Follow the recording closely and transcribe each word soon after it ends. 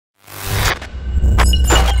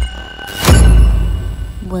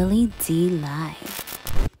Willie D Live.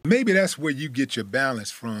 Maybe that's where you get your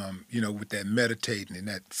balance from, with that meditating and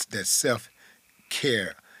that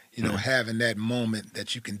self-care, having that moment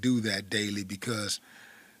that you can do that daily, because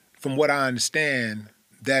from what I understand,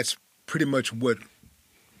 that's pretty much what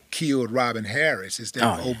killed Robin Harris, is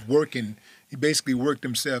that working. He basically worked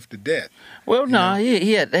himself to death. Well, no, they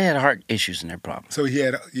had heart issues in their problem. So he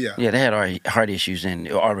had, Yeah, they had heart issues and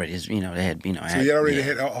already, they had, So he already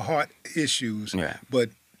had heart issues. Yeah. But,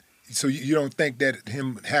 so you don't think that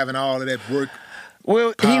him having all of that work.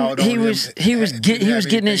 Well, he was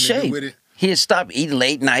getting in shape. He had stopped eating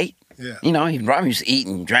late night. Yeah. Robin used to eat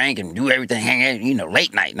and drank and do everything, hang out,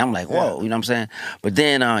 late night. And I'm like, whoa, you know what I'm saying? But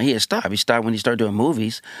then he had stopped. He stopped when he started doing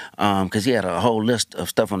movies because he had a whole list of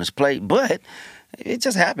stuff on his plate. But it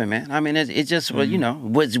just happened, man. I mean, it just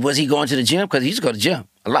was, was he going to the gym? Because he used to go to the gym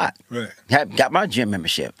a lot. Right. Got my gym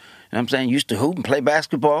membership. You know what I'm saying? Used to hoop and play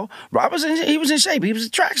basketball. He was in shape. He was a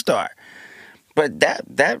track star. But that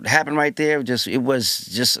happened right there. It was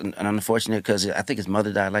just an unfortunate, because I think his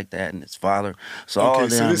mother died like that and his father. So all of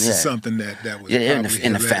them. So this is something that was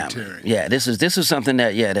in the family. Yeah, this is something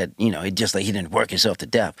that it just like he didn't work himself to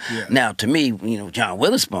death. Yeah. Now to me, John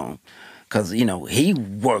Witherspoon, because he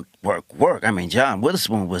worked. I mean, John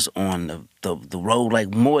Witherspoon was on the road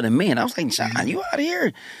like more than me, and I was like, John, you out of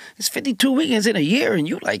here? It's 52 weekends in a year, and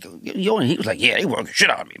he was like, yeah, they working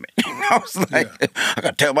shit out of me, man. I was like, I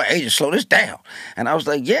gotta tell my agent slow this down, and I was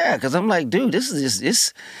like, yeah, because I'm like, dude, this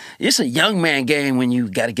is it's a young man game when you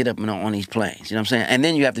got to get up on these planes, you know what I'm saying? And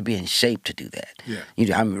then you have to be in shape to do that. Yeah,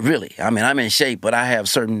 I'm in shape, but I have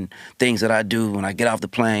certain things that I do when I get off the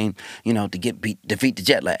plane, to defeat the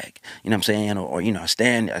jet lag, you know what I'm saying? Or I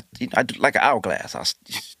stand, I do like an hourglass. I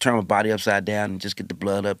turn my body upside down and just get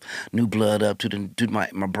the new blood up to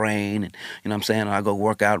my brain, and you know what I'm saying? I go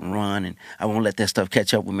work out and run, and I won't let that stuff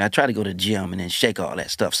catch up with me. I try to go to the gym and then shake all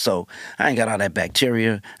that stuff. So I ain't got all that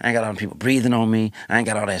bacteria. I ain't got all the people breathing on me. I ain't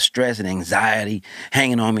got all that stress and anxiety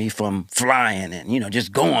hanging on me from flying and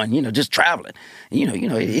just going, just traveling.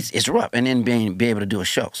 It's rough, and then be able to do a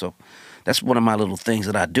show. So that's one of my little things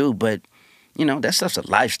that I do. But that stuff's a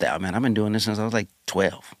lifestyle, man. I've been doing this since I was like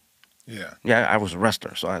 12. Yeah, I was a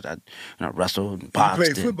wrestler, so I wrestled and boxed.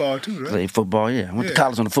 You played football too, right? Played football, yeah. I went to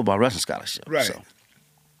college on the football wrestling scholarship. Right. So.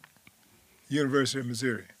 University of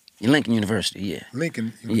Missouri. Lincoln University, yeah.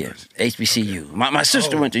 Lincoln University. Yeah, HBCU. Okay. My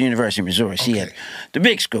sister went to University of Missouri. She had the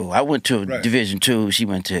big school. I went to Division II. She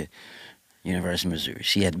went to University of Missouri.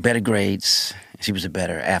 She had better grades. She was a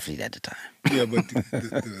better athlete at the time. Yeah, but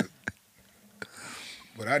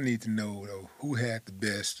what I need to know, though, who had the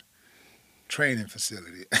best training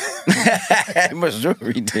facility?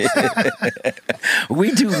 Missouri did.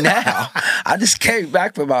 We do now. I just came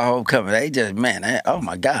back from my homecoming. They just, oh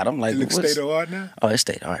my God. I'm like, it state of art now? Oh, it's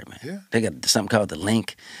state of art, man. Yeah. They got something called the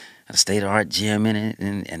Link, a state of art gym in it,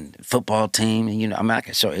 and football team. And I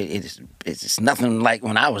can show it's nothing like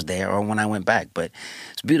when I was there or when I went back, but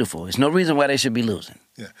it's beautiful. There's no reason why they should be losing.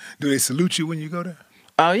 Yeah. Do they salute you when you go there?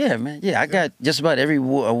 Oh, yeah, man. Yeah, I got just about every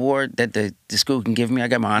award that the school can give me. I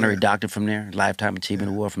got my honorary doctorate from there, Lifetime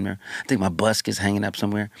Achievement Award from there. I think my bus is hanging up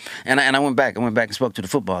somewhere. And I went back. I went back and spoke to the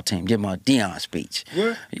football team, did my Dion speech.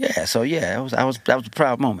 What? Yeah, so that was a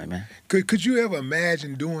proud moment, man. Could you ever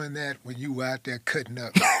imagine doing that when you were out there cutting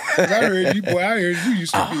up? 'Cause I heard you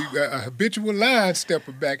used to be a habitual line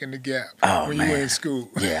stepper back in the gap when you were in school.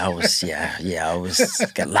 Yeah, I was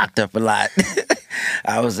got locked up a lot.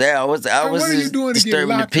 I was there. I was what are you doing to get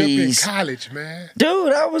locked up in college, man?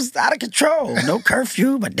 Dude, I was out of control. No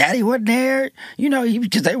curfew. My daddy wasn't there.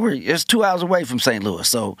 Because it was 2 hours away from St. Louis.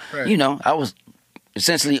 So, I was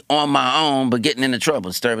essentially on my own, but getting into trouble,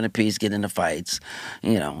 disturbing the peace, getting into fights,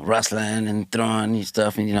 rustling and throwing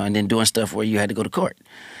stuff, and then doing stuff where you had to go to court.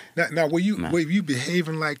 Now, were you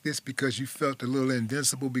behaving like this because you felt a little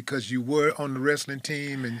invincible because you were on the wrestling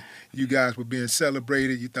team and you guys were being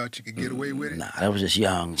celebrated? You thought you could get away with it? Nah, I was just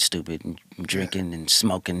young, stupid, and drinking and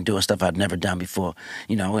smoking, doing stuff I'd never done before.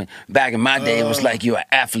 Back in my day, it was like you're an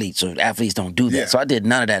athlete, so athletes don't do that. Yeah. So I did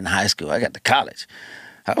none of that in high school. I got to college.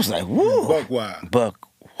 I was like, woo. Buck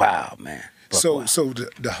wild, man. So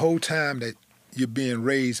the whole time that you're being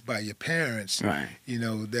raised by your parents, right?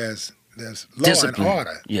 There's law Discipline. and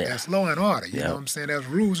order. Yeah. That's law and order. You know what I'm saying? There's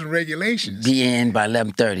rules and regulations. Be in by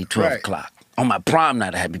 11:30, 12 o'clock. On my prom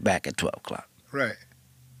night, I had to be back at 12 o'clock. Right.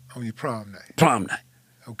 On your prom night. Prom night.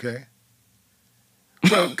 Okay.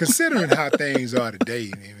 Well, considering how things are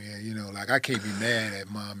today, I can't be mad at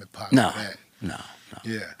mom and pop for that. No.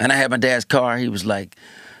 Yeah. And I had my dad's car. He was like,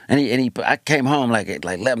 I came home like at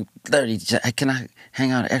 11:30. Hey, can I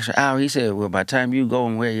hang out an extra hour? He said, well, by the time you go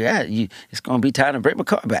and where you're at, it's gonna be time to bring my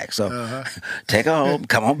car back. So take her home,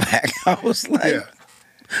 come on back. I was like,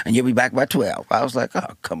 and you'll be back by 12. I was like,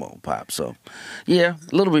 oh, come on, Pop. So, yeah,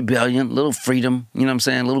 a little rebellion, a little freedom, you know what I'm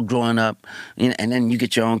saying, a little growing up. And then you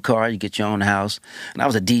get your own car, you get your own house. And I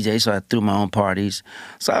was a DJ, so I threw my own parties.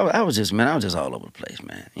 So I was just all over the place,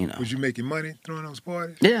 man, you know. Was you making money throwing those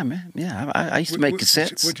parties? Yeah, man, yeah. I used to make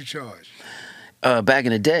cassettes. What'd you charge? Back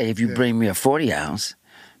in the day, if you bring me a 40-ounce,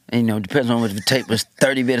 and, you know, depends on whether the tape was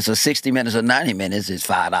 30 minutes or 60 minutes or 90 minutes, it's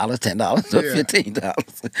 $5, $10, or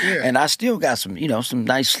 $15. Yeah. And I still got some, you know, some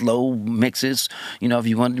nice slow mixes. You know, if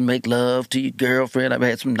you wanted to make love to your girlfriend, I've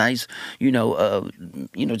had some nice,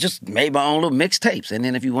 just made my own little mixtapes. And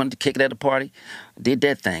then if you wanted to kick it at a party, did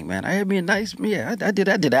that thing, man. I had me a nice, I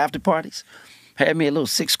did after parties. Had me a little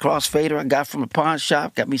 6 crossfader I got from a pawn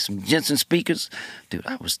shop. Got me some Jensen speakers. Dude,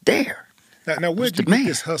 I was there. Now where'd you get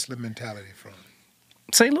this hustler mentality from?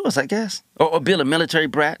 St. Louis, I guess. Or being a military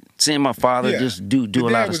brat, seeing my father just do a lot of stuff.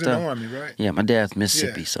 Your dad was in the Army, right? Yeah, my dad's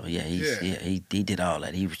Mississippi, so he did all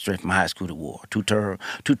that. He was straight from high school to war. Two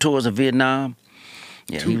tours of Vietnam.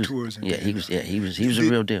 Yeah, Two tours in Vietnam. He was a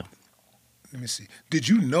real deal. Let me see. Did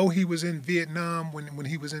you know he was in Vietnam when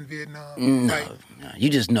he was in Vietnam? No, you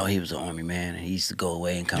just know he was an Army man, and he used to go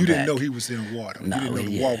away and come back. You didn't know he was in war. No, you didn't know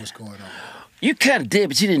the war was going on. You kind of did,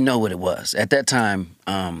 but you didn't know what it was at that time.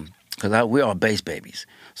 Because we're all base babies.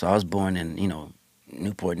 So I was born in,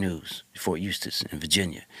 Newport News, Fort Eustis in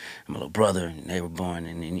Virginia. And my little brother, and they were born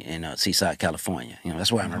in Seaside, California. You know,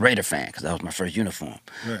 that's why I'm a Raider fan, because that was my first uniform.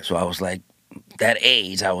 Right. So I was like, that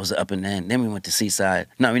age, I was up and then we went to Seaside.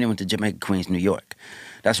 No, we then went to Jamaica, Queens, New York.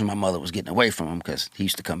 That's when my mother was getting away from him, because he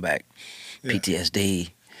used to come back, PTSD.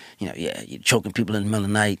 You're choking people in the middle of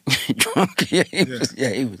the night, drunk. He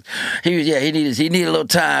needed a little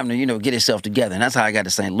time to, get himself together. And that's how I got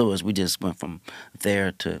to St. Louis. We just went from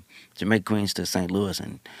there to Jamaica, Queens to St. Louis,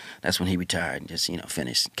 and that's when he retired and just,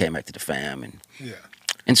 finished, came back to the fam and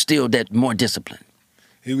instilled that more discipline.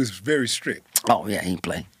 He was very strict. Oh, yeah, he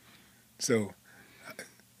played. So,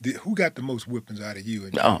 who got the most whippings out of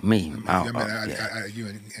you? Me. Out of you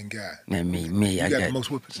and Guy. Man, me. You got the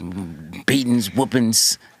most whippings? Beatings,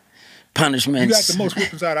 whoopings, punishments. You got the most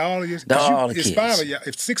whippings out of all of you? All the kids. It's 5 of y'all.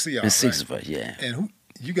 It's 6 of y'all. It's 6 of us, yeah. And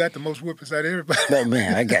you got the most whippings out of everybody? No,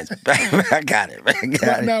 man, I got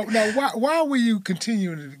it. Now, why were you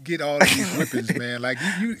continuing to get all of these whippings, man? Like,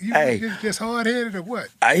 you just hard-headed or what?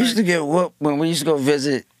 I used to get whooped when we used to go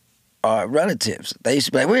visit our relatives. They used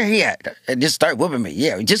to be like, where he at? And just start whooping me.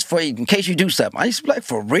 Yeah, just for you, in case you do something. I used to be like,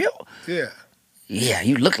 for real? Yeah. Yeah,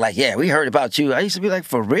 you look like, we heard about you. I used to be like,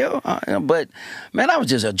 for real? But, man, I was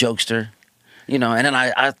just a jokester, and then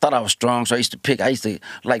I thought I was strong, so I used to pick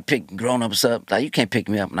grown-ups up. Like, you can't pick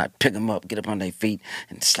me up, and I'd pick them up, get up on their feet,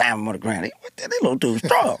 and slam them on the ground. That little dude's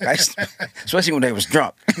strong. Especially when they was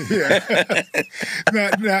drunk. Yeah.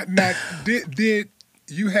 Now, did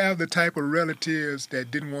you have the type of relatives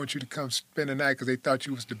that didn't want you to come spend the night because they thought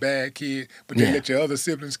you was the bad kid, but they let your other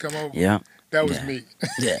siblings come over? Yeah. That was me.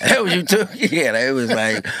 Yeah, that was you too. Yeah, it was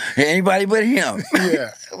like anybody but him.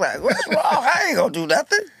 Yeah. Like, what's wrong? I ain't gonna do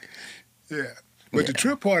nothing. Yeah. But the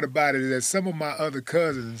trip part about it is that some of my other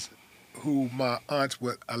cousins who my aunts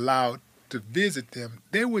were allowed to visit them,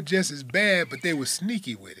 they were just as bad, but they were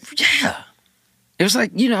sneaky with it. Yeah. It was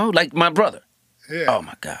like, like my brother. Yeah. Oh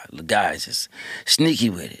my God, the guy's just sneaky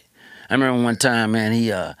with it. I remember one time, man, he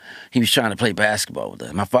was trying to play basketball with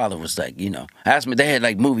us. My father was like, asked me, they had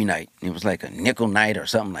like movie night. It was like a nickel night or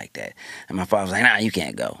something like that. And my father was like, nah, you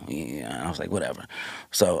can't go. And I was like, whatever.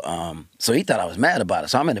 So he thought I was mad about it.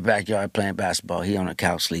 So I'm in the backyard playing basketball. He on the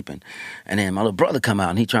couch sleeping. And then my little brother come out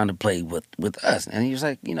and he trying to play with us. And he was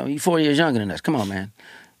like, you 4 years younger than us. Come on, man.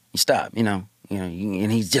 You stop,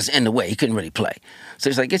 and he's just in the way. He couldn't really play. So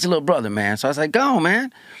he's like, get your little brother, man. So I was like, go on,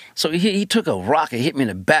 man. So he took a rock and hit me in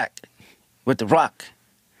the back with the rock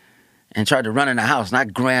and tried to run in the house. And I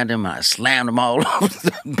grabbed him and I slammed him all over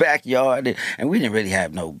the backyard. And we didn't really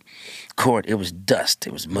have no court. It was dust.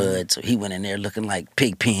 It was mud. So he went in there looking like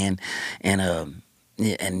Pigpen. And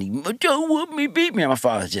he, Joe whooped me, beat me. And my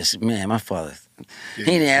father he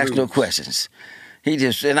didn't ask no questions. He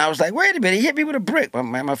just, and I was like, wait a minute, he hit me with a brick.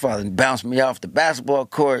 My father bounced me off the basketball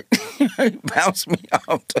court. He bounced me.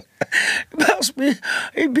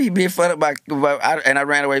 He beat me in front of and I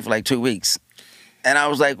ran away for like 2 weeks. And I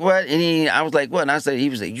was like, what? And I was like, what? And I said,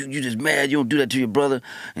 he was like, you just mad, you don't do that to your brother,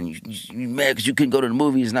 and you mad because you couldn't go to the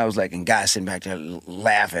movies. And I was like, and guy sitting back there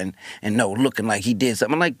laughing and looking like he did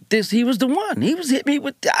something. I'm like, he was the one. He was hit me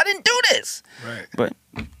with, I didn't do this. Right. But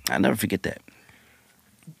I'll never forget that.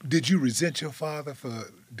 Did you resent your father for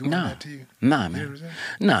doing that to you? Nah, You didn't man. resent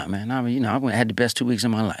Nah, man. I mean, I had the best 2 weeks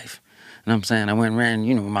of my life. You know what I'm saying? I went and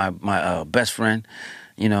ran, my best friend,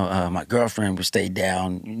 my girlfriend would stay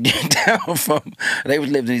down from, they was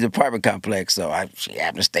living in these apartment complex, so she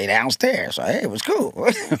happened to stay downstairs. So, hey, it was cool.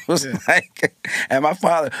 It was like, and my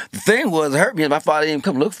father, the thing was, it hurt me, my father didn't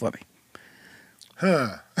come look for me.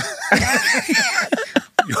 Huh.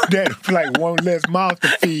 Your dad was like one less mouth to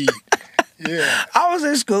feed. Yeah. I was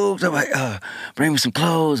in school, so I'm like, bring me some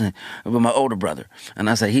clothes, and with my older brother. And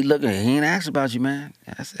I said, he ain't asked about you, man.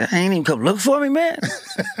 I said, I ain't even come look for me, man.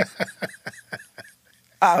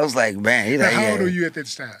 I was like, man. He's like, how old were you at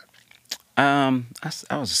this time? I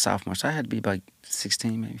was a sophomore, so I had to be like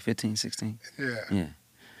 16, maybe 15, 16. Yeah.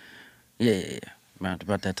 Yeah. Around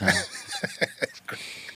about that time. That's great.